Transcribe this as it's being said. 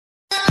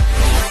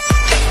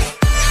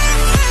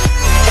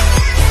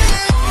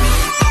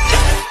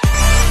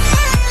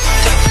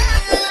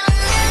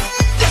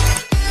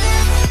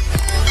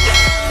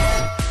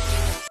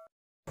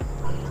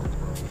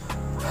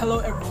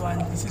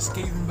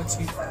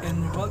and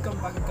welcome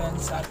back again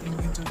sa ating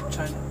YouTube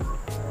channel.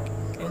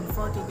 And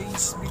for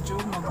today's video,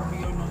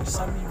 magbibigay ng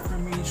isang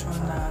information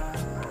na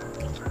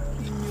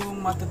inyong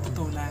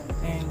matututunan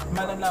and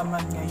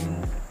malalaman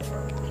ngayon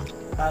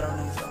araw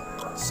na ito.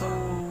 So,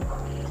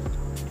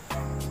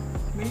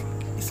 may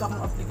isang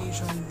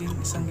application din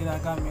isang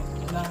ginagamit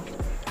na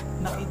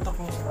nakita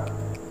ko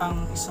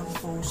ang isang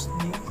post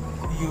ni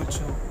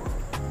YouTube.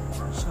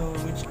 So,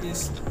 which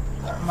is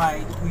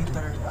my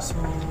Twitter.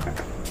 So,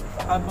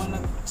 habang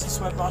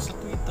nagsiswipe ako sa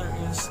Twitter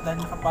is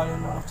dahil nakapalo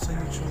na ako sa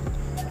YouTube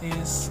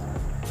is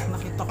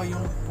nakita ko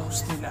yung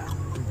post nila.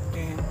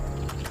 And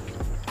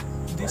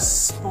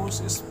this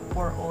post is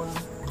for all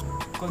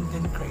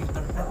content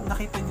creator. At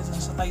nakita niyo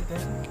sa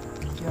title,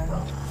 yan.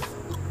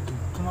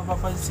 Kung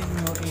mapapansin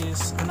niyo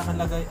is ang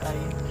nakalagay ay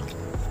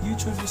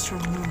YouTube is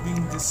removing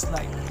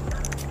dislike.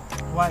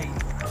 Why?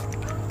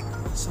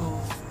 So,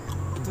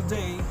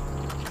 today,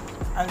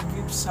 I'll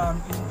give some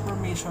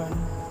information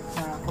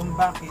na kung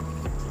bakit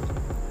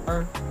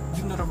or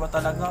binura ba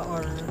talaga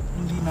or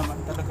hindi naman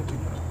talaga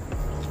binura.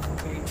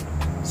 Okay,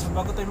 so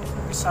bago tayo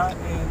mag-umpisa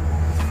and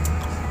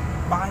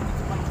baka hindi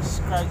ka pa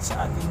subscribe sa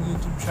ating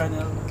YouTube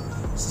channel,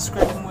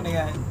 subscribe mo muna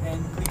yan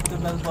and click the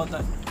bell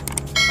button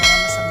para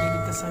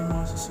masagilid ka sa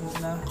mga susunod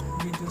na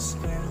videos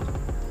and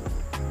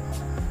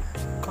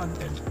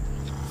content.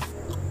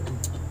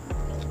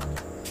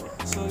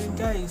 So yun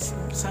guys,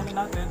 umpisan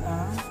na natin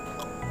ang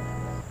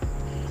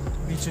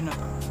video na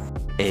to.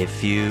 A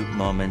few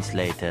moments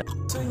later.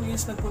 So yun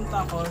guys,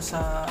 nagpunta ako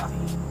sa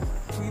aking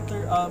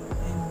Twitter app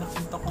and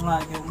nakita ko nga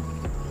yung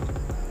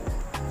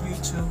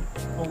YouTube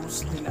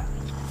post nila,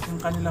 yung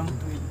kanilang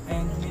tweet,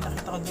 and may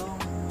nakita ko doon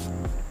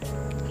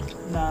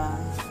na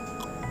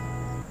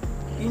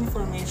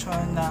information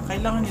na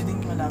kailangan nyo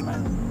ding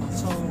malaman.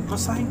 So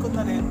basahin ko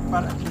na rin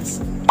para at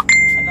least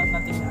alam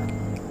natin na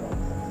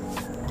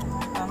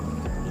ang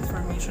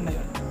information na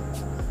yun.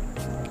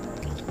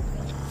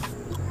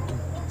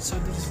 So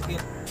this is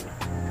it.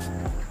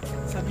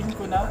 Sabihin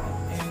ko na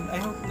and I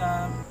hope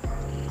na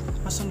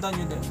masundan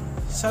nyo din.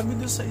 Sabi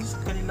doon sa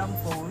kanilang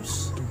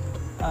post,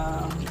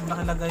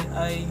 nakalagay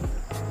ay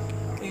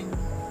in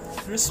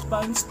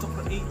response to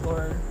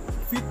creator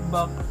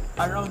feedback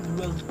around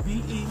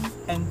well-being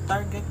and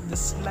target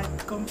dislike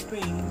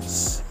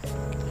campaigns,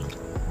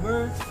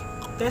 we're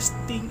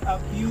testing a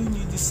few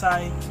new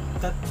design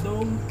that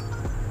don't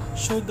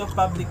show the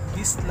public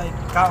dislike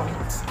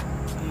count.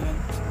 Ayan.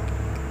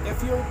 If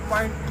you're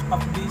part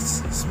of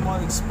this small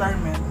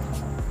experiment,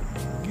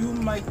 you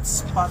might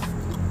spot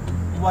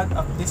one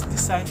of this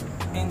design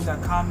in the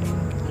coming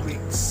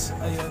weeks.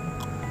 Ayun.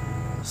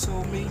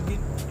 So may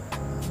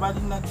bali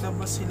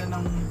naglabas sila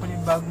ng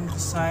panibagong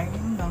design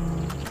ng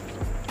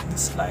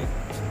dislike,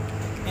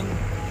 and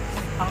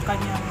ang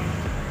kanyang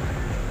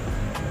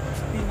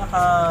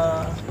pinaka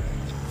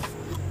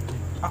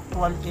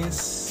actual is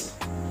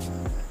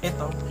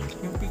ito,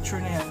 yung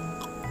picture na yan.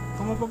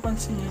 Kung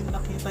mapapansin nyo,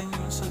 nakita nyo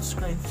yung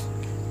subscribe,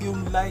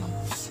 yung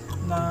likes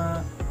na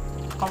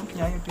count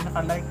niya, yung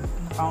pinaka-like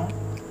na count,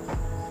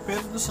 pero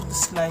doon sa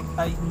dislike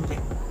ay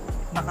hindi,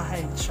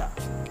 naka-hide siya.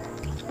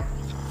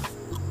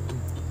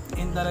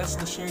 And the rest,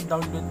 the share,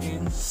 download,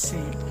 and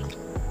save.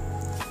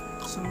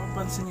 So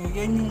mapapansin nyo,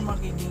 yan yung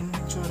magiging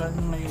itsura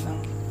ngayon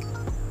ng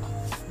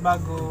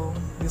bago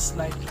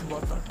dislike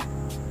button.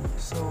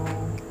 So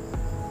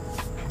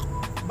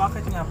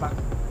bakit nga ba?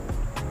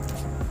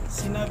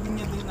 Sinabi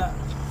niya din na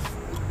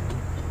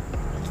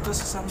dito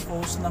sa isang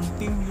post ng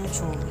Team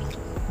YouTube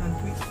ng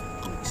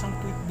isang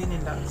tweet din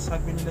nila,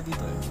 sabi nila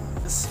dito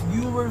this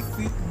viewer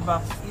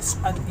feedback is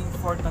an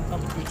important of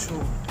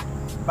YouTube,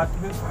 but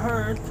we've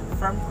heard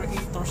from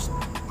creators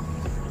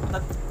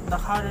that the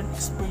current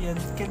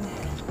experience can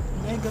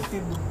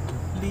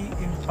negatively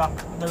impact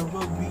their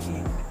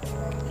well-being.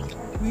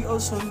 We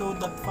also know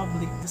that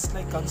public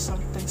dislike can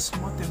sometimes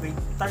motivate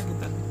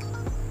targeted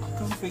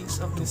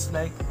campaigns of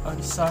dislike on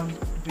some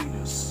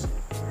videos.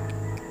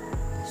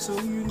 So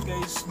yun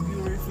guys,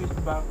 viewer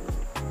feedback.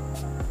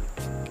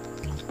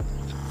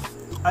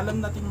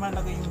 Alam natin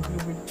mahalaga yung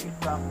viewer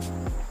feedback.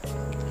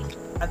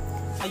 At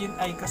ayun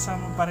ay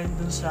kasama pa rin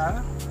dun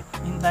sa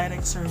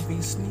indirect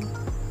surveys ni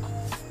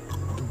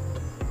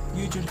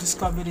YouTube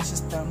Discovery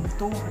System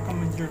to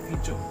recommend your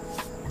video.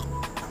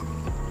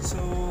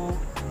 So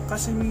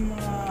kasi may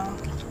mga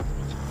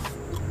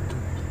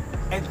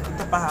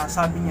ito pa,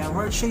 sabi niya,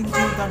 we're changing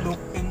the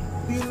look and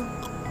feel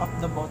of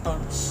the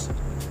buttons,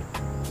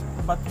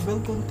 but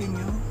will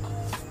continue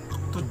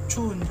to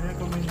tune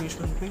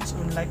recommendation based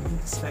on like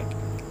and dislike.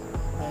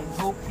 I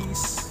hope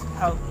he's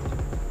help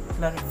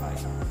clarify.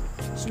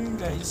 So yun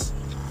guys,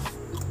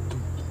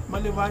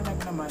 maliwanag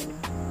naman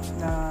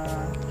na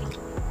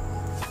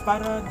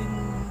para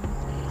din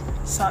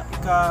sa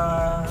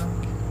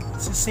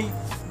safe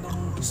ng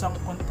isang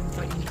content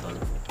creator,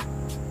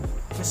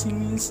 kasi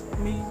means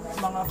may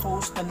mga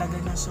post talaga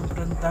na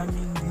sobrang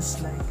daming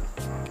dislike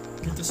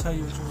dito sa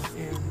YouTube,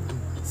 and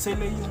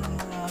sila yung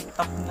mga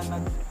top na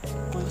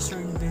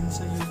nag-concern din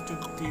sa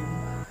YouTube team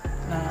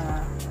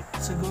na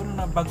siguro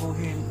na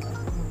baguhin,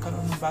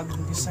 magkaroon ng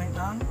bagong design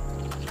ang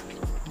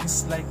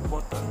dislike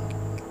button.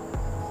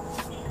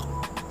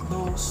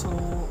 So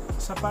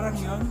sa parang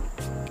yon,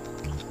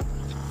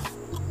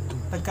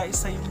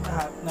 nagkaisa yung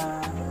lahat na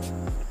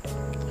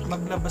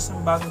maglabas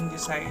ng bagong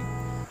design.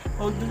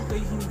 Although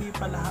ito'y hindi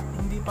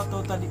pa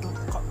totally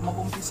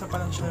mag-umpisa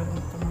pa lang siya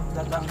itong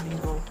dadaang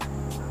linggo.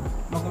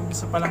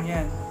 Mag-umpisa pa lang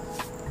yan.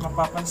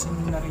 Mapapansin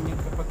nyo na rin yun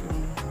kapag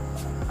yung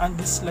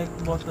undislike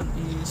button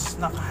is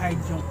naka-hide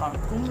yung count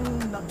kung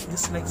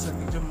nag-dislike sa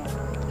video mo.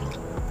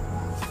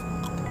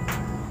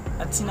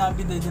 At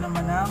sinabi din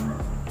naman ng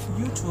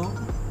YouTube,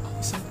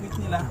 isang tweet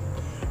nila,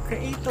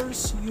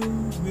 creators, you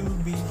will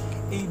be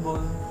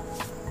able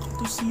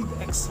to see the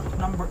exact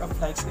number of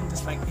likes and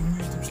dislike in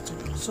YouTube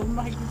Studio. So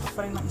makikita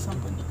pa rin ng isang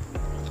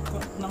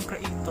ng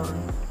creator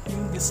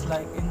yung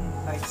dislike and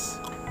likes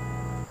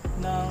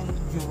ng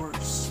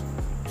viewers.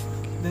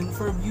 Then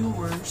for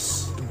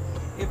viewers,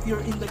 if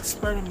you're in the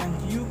experiment,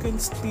 you can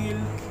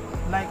still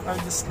like or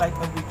dislike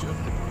a video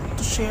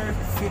to share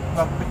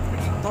feedback with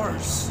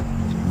creators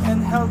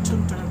and help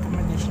tune to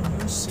recommendation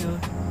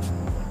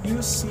you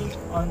see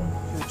on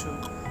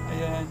YouTube.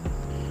 Ayan.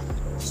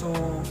 So,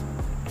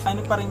 ano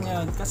pa rin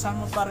yun?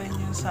 Kasama pa rin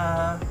yun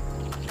sa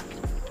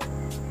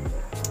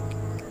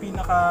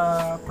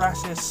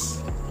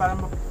pinaka-process para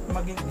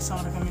maging isang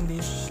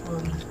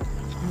recommendation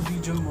yung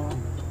video mo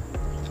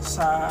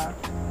sa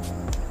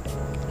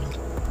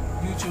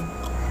YouTube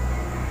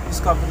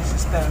discovery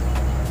system.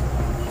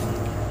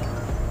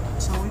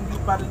 So, hindi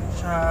pa rin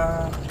siya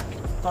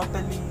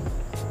totally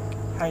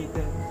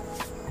hidden.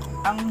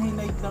 Ang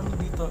hinide lang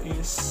dito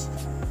is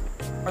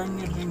or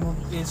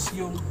ni-remove is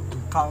yung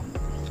count.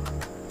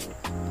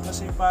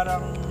 Kasi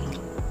parang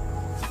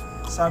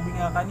sabi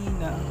nga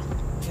kanina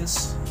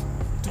is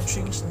to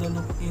change the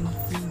look in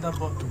fill the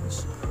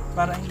buttons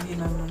para hindi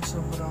naman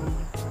sobrang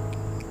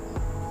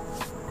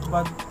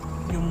bad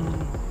yung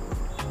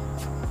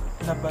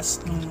labas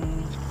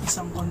ng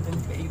isang content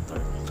creator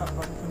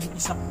kapag yung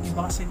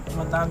iba kasi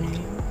madami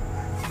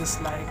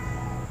dislike.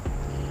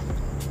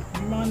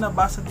 May mga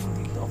nabasa din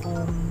dito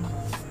akong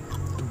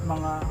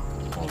mga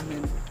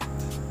comment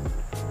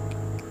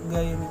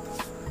gaya nito.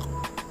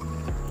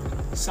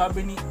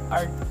 Sabi ni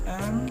Art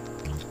M,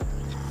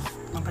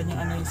 ang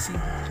kanyang analysis,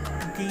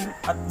 game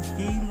at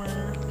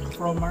gamer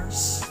from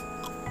Mars.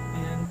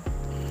 And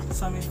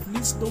sabi,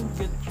 please don't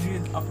get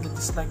rid of the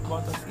dislike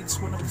button. It's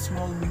one of the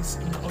small ways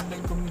in the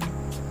online community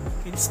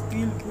can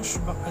still push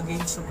back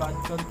against the bad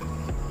content.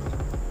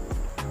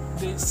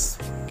 This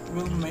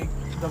will make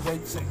the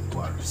website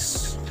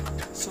worse.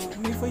 So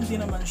may point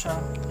din naman siya,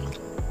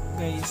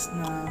 guys,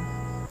 na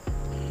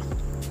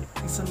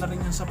isa na rin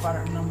yun sa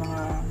parang ng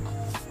mga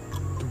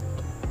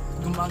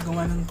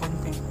gumagawa ng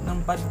content, ng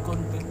bad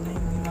content na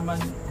hindi naman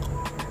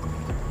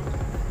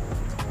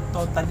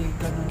totally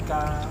ganun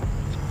ka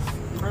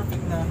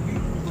perfect na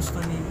yung gusto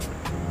ni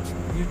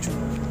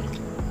YouTube.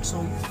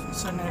 So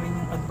isa na rin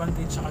yung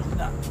advantage sa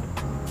kanila.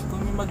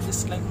 Kung may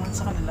mag-dislike man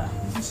sa kanila,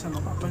 hindi siya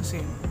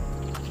mapapansin.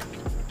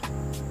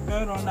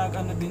 Pero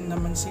nag-ano din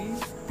naman si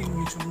Team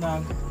YouTube,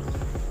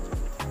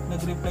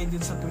 nag-reply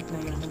din sa tweet na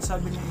yun.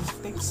 Nagsabi niya is,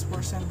 thanks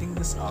for sending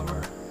this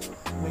our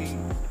way.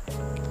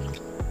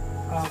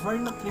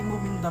 We're not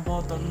removing the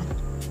button,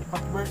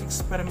 but we're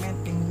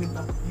experimenting with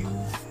a few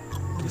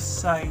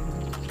design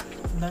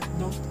that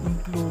don't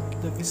include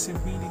the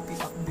visibility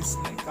of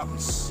dislike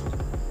counts.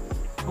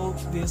 Hope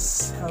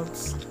this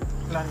helps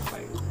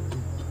clarify.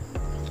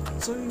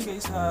 So yun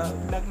guys,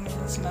 lagi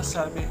nila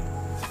sinasabi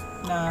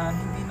na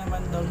hindi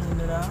naman daw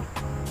nila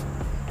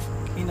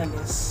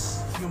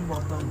inalis yung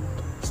button.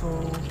 So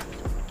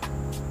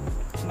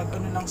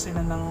nag-ano lang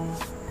sila ng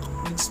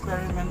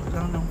experiment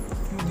lang ng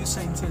few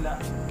design sila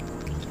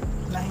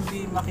na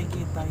hindi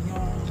makikita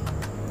yung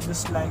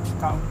dislike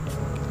count.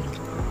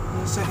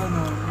 Sa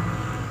ganun,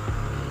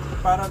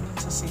 para din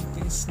sa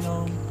safeties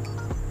ng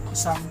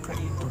isang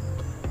creator.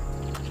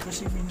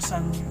 Kasi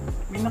minsan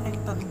may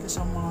nakita din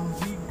sa mga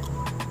big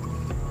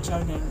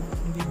channel,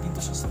 hindi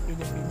dito sa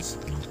Philippines,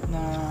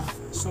 na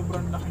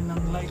sobrang laki ng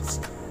likes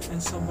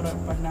and sobrang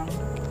pa ng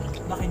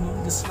laki ng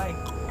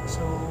dislike. So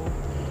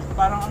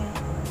parang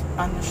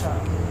ano siya,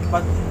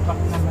 bad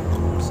impact naman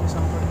sa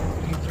isang content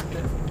creator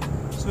din.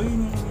 So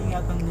yun yung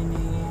ingatan din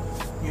ni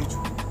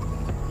YouTube,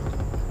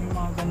 yung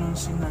mga ganun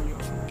scenario.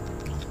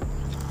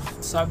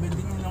 Sabi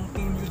din yun ng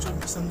Team YouTube,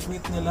 isang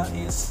tweet nila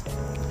is,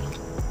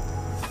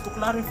 to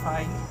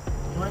clarify,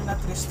 we're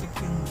not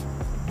restricting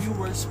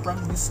viewers from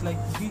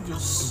dislike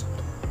videos.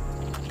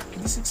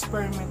 This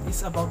experiment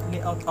is about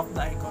layout of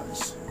the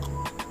icons.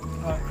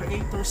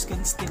 Creators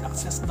can still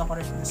access the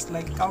correct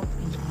dislike count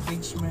and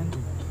engagement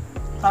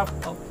top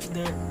of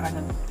their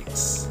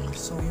analytics.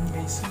 So yun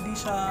guys, hindi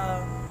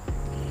siya,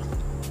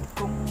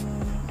 kung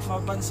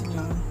mapansin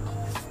nyo,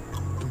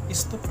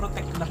 is to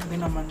protect lang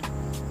din naman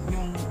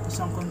yung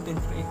isang content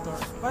creator.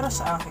 Para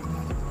sa akin,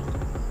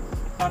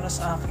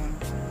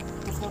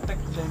 to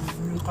protect them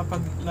yung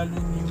kapag lalo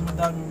yung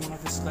madaming mga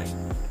dislike,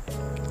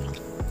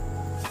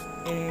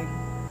 and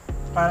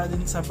para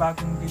din sa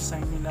bagong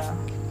design nila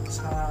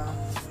sa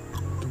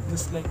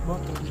dislike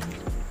button.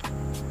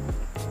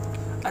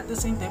 At the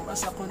same time,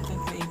 as a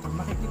content creator,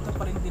 makikita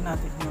pa rin din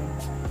natin yun.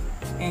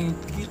 And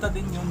kita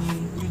din yun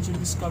ni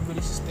YouTube discovery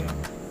system.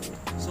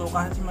 So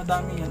kahit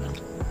madami yan,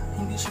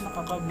 hindi siya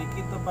nakapublic,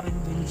 kita pa rin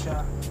din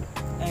siya.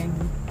 And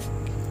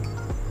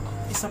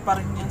isa pa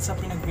rin yan sa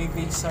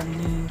pinagbe-basean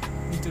ni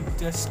YouTube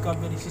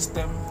discovery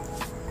system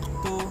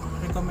to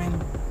recommend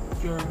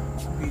your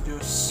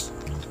videos.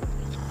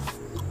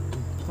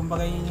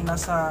 Kumbaga yun yung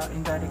nasa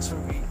indirect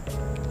survey.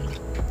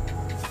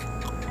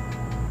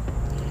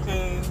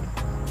 And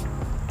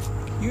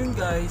yun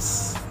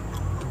guys,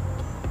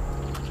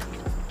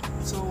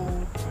 so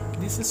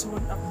this is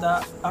one of the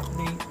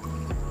update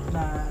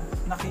na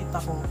nakita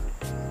ko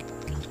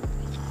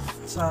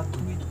sa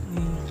tweet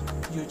ni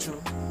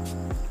YouTube.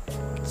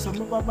 So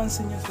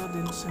mapapansin nyo to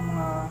din sa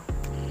mga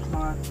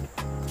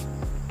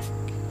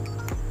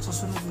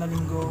susunod na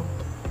linggo.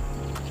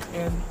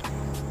 And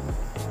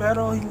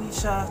pero hindi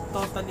siya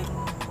totally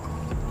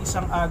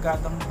isang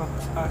agadang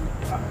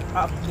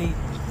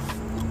update.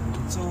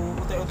 So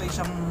utay-utay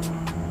siyang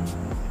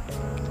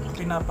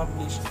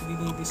pinapublish,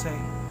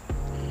 dinidesign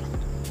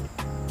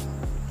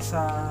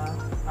sa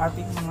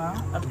ating mga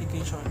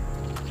application.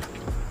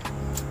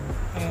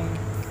 And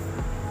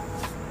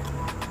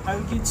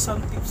I'll give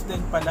some tips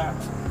din pala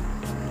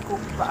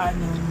kung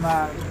paano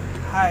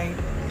mag-hide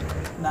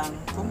ng,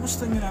 kung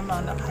gusto nyo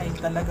naman na-hide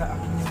talaga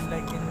ang inyong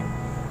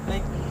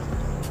like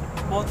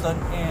button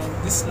and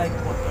dislike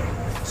button.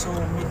 So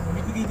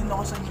bibigay din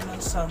ako sa inyo ng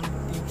some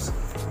tips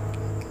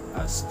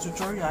as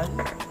tutorial.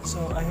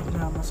 So I hope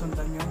na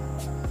masundan nyo.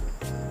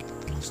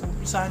 So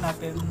umpisahan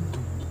natin.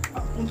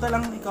 Punta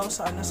lang ikaw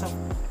sa sa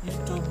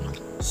YouTube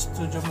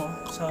studio mo,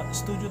 sa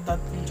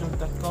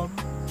studio.youtube.com.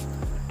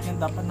 Yan,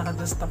 dapat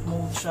naka-desktop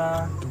mode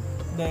siya.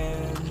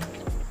 Then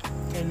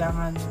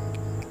kailangan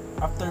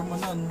after mo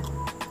nun,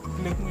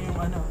 click mo yung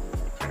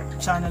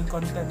channel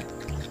content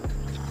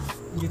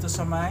dito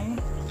sa may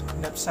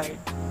left side.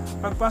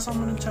 Pagpasok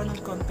mo ng channel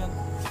content,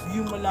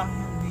 view mo lang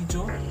yung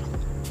video,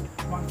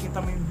 makikita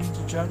mo yung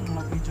video dyan,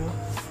 mga video.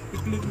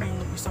 I-click mo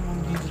yung isang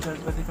mong video dyan,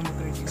 pwede ka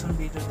mag-create isang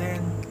video.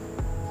 Then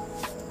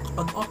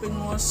pag open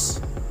mo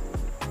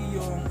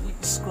yung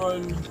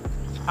i-scroll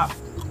up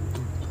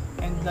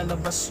and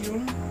lalabas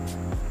yung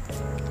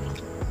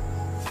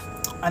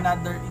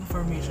another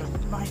information.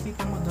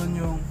 Makikita mo doon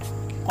yung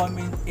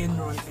comment and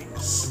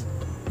ratings.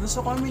 Doon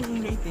sa comment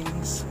and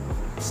ratings,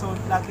 so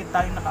lagi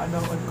tayong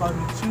naka-allow on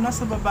comments. Yung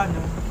nasa baba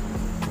no,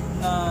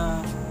 na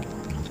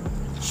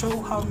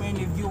show how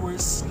many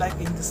viewers like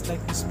and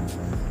dislike this video,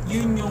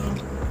 yun yung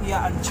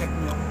i-uncheck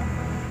nyo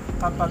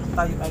kapag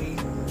tayo ay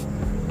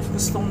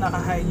gustong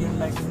naka-hide yung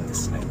like and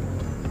dislike.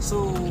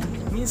 So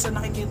minsan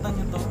nakikita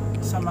nyo to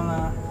sa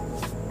mga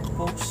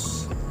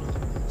posts,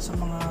 sa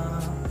mga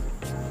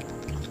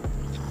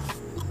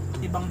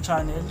ibang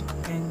channel,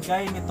 and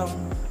gaya nitong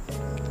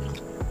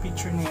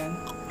picture na yan,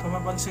 kung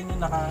mapansin nyo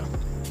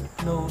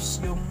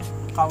naka-close yung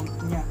count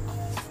nya,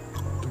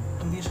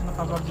 hindi siya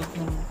naka-public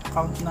yung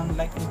count ng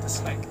like and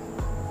dislike.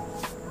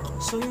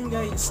 So yun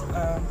guys,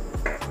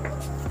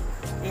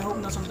 I hope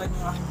nasundan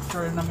yung aking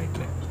tutorial na may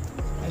clip.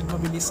 And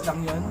mabilis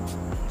lang yun.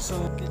 So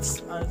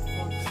it's all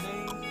for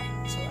today.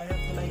 So I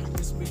have to like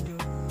this video.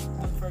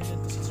 Don't forget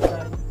to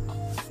subscribe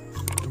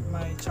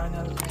my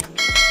channel and click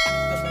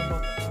the bell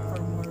button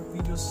for more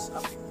videos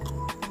update.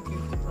 Thank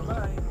you.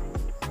 Bye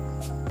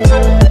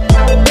bye.